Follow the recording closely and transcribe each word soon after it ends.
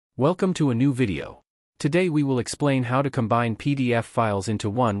Welcome to a new video. Today we will explain how to combine PDF files into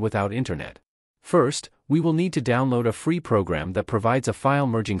one without internet. First, we will need to download a free program that provides a file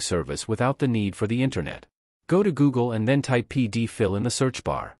merging service without the need for the internet. Go to Google and then type PDFile in the search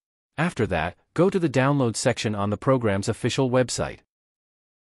bar. After that, go to the download section on the program's official website.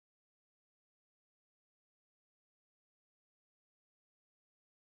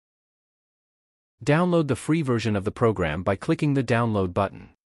 Download the free version of the program by clicking the download button.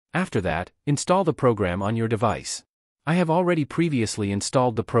 After that, install the program on your device. I have already previously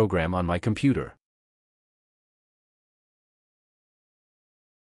installed the program on my computer.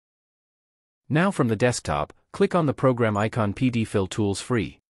 Now from the desktop, click on the program icon PDFile Tools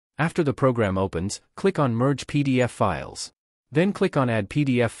Free. After the program opens, click on Merge PDF Files. Then click on Add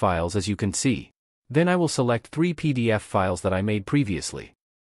PDF Files as you can see. Then I will select 3 PDF files that I made previously.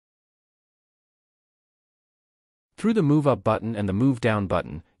 Through the Move Up button and the Move Down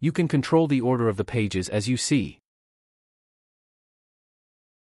button, you can control the order of the pages as you see.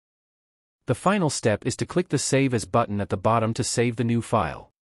 The final step is to click the Save As button at the bottom to save the new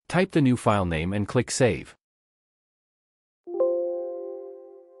file. Type the new file name and click Save.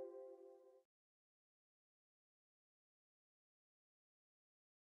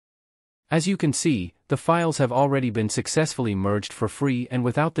 As you can see, the files have already been successfully merged for free and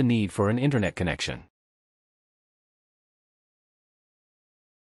without the need for an internet connection.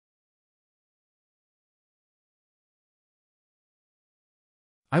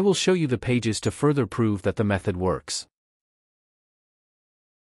 I will show you the pages to further prove that the method works.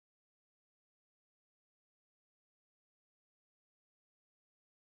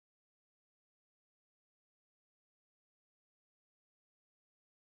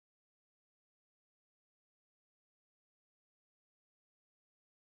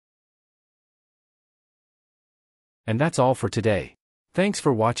 And that's all for today. Thanks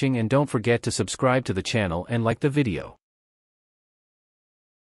for watching and don't forget to subscribe to the channel and like the video.